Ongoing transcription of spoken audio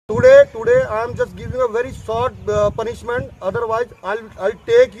Today I am just giving a very short punishment. Otherwise, I'll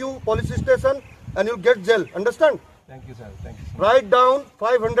take you police station and you'll get jail. Understand? Thank you, sir. Thank you, sir. Write down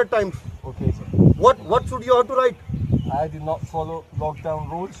 500 times. Okay, sir. What should you have to write? I did not follow lockdown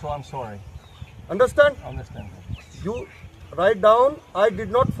rules, so I'm sorry. Understand? Understand. You write down, I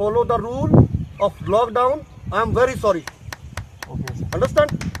did not follow the rule of lockdown. I am very sorry. Okay, sir.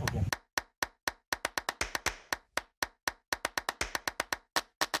 Understand? Okay.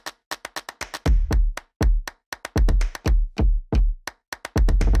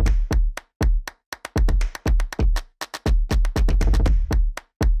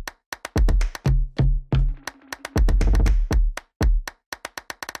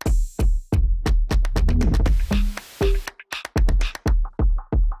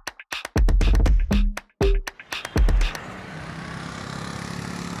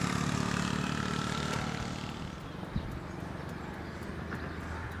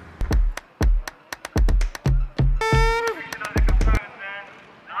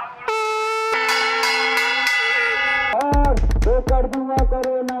 कर दूंगा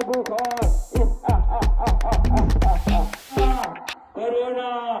corona बुखार corona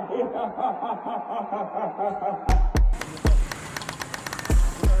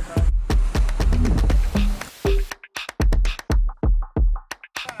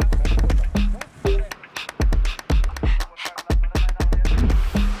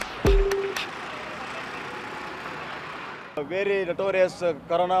Very notorious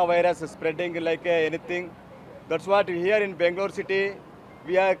coronavirus spreading like anything. That's what here in Bangalore city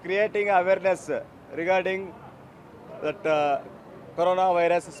we are creating awareness regarding that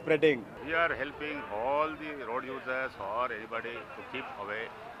coronavirus spreading. We are helping all the road users or anybody to keep away,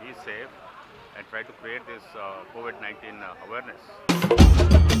 be safe, and try to create this COVID-19 awareness.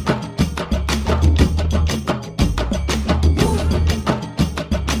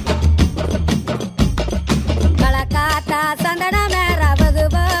 Kalakata sandana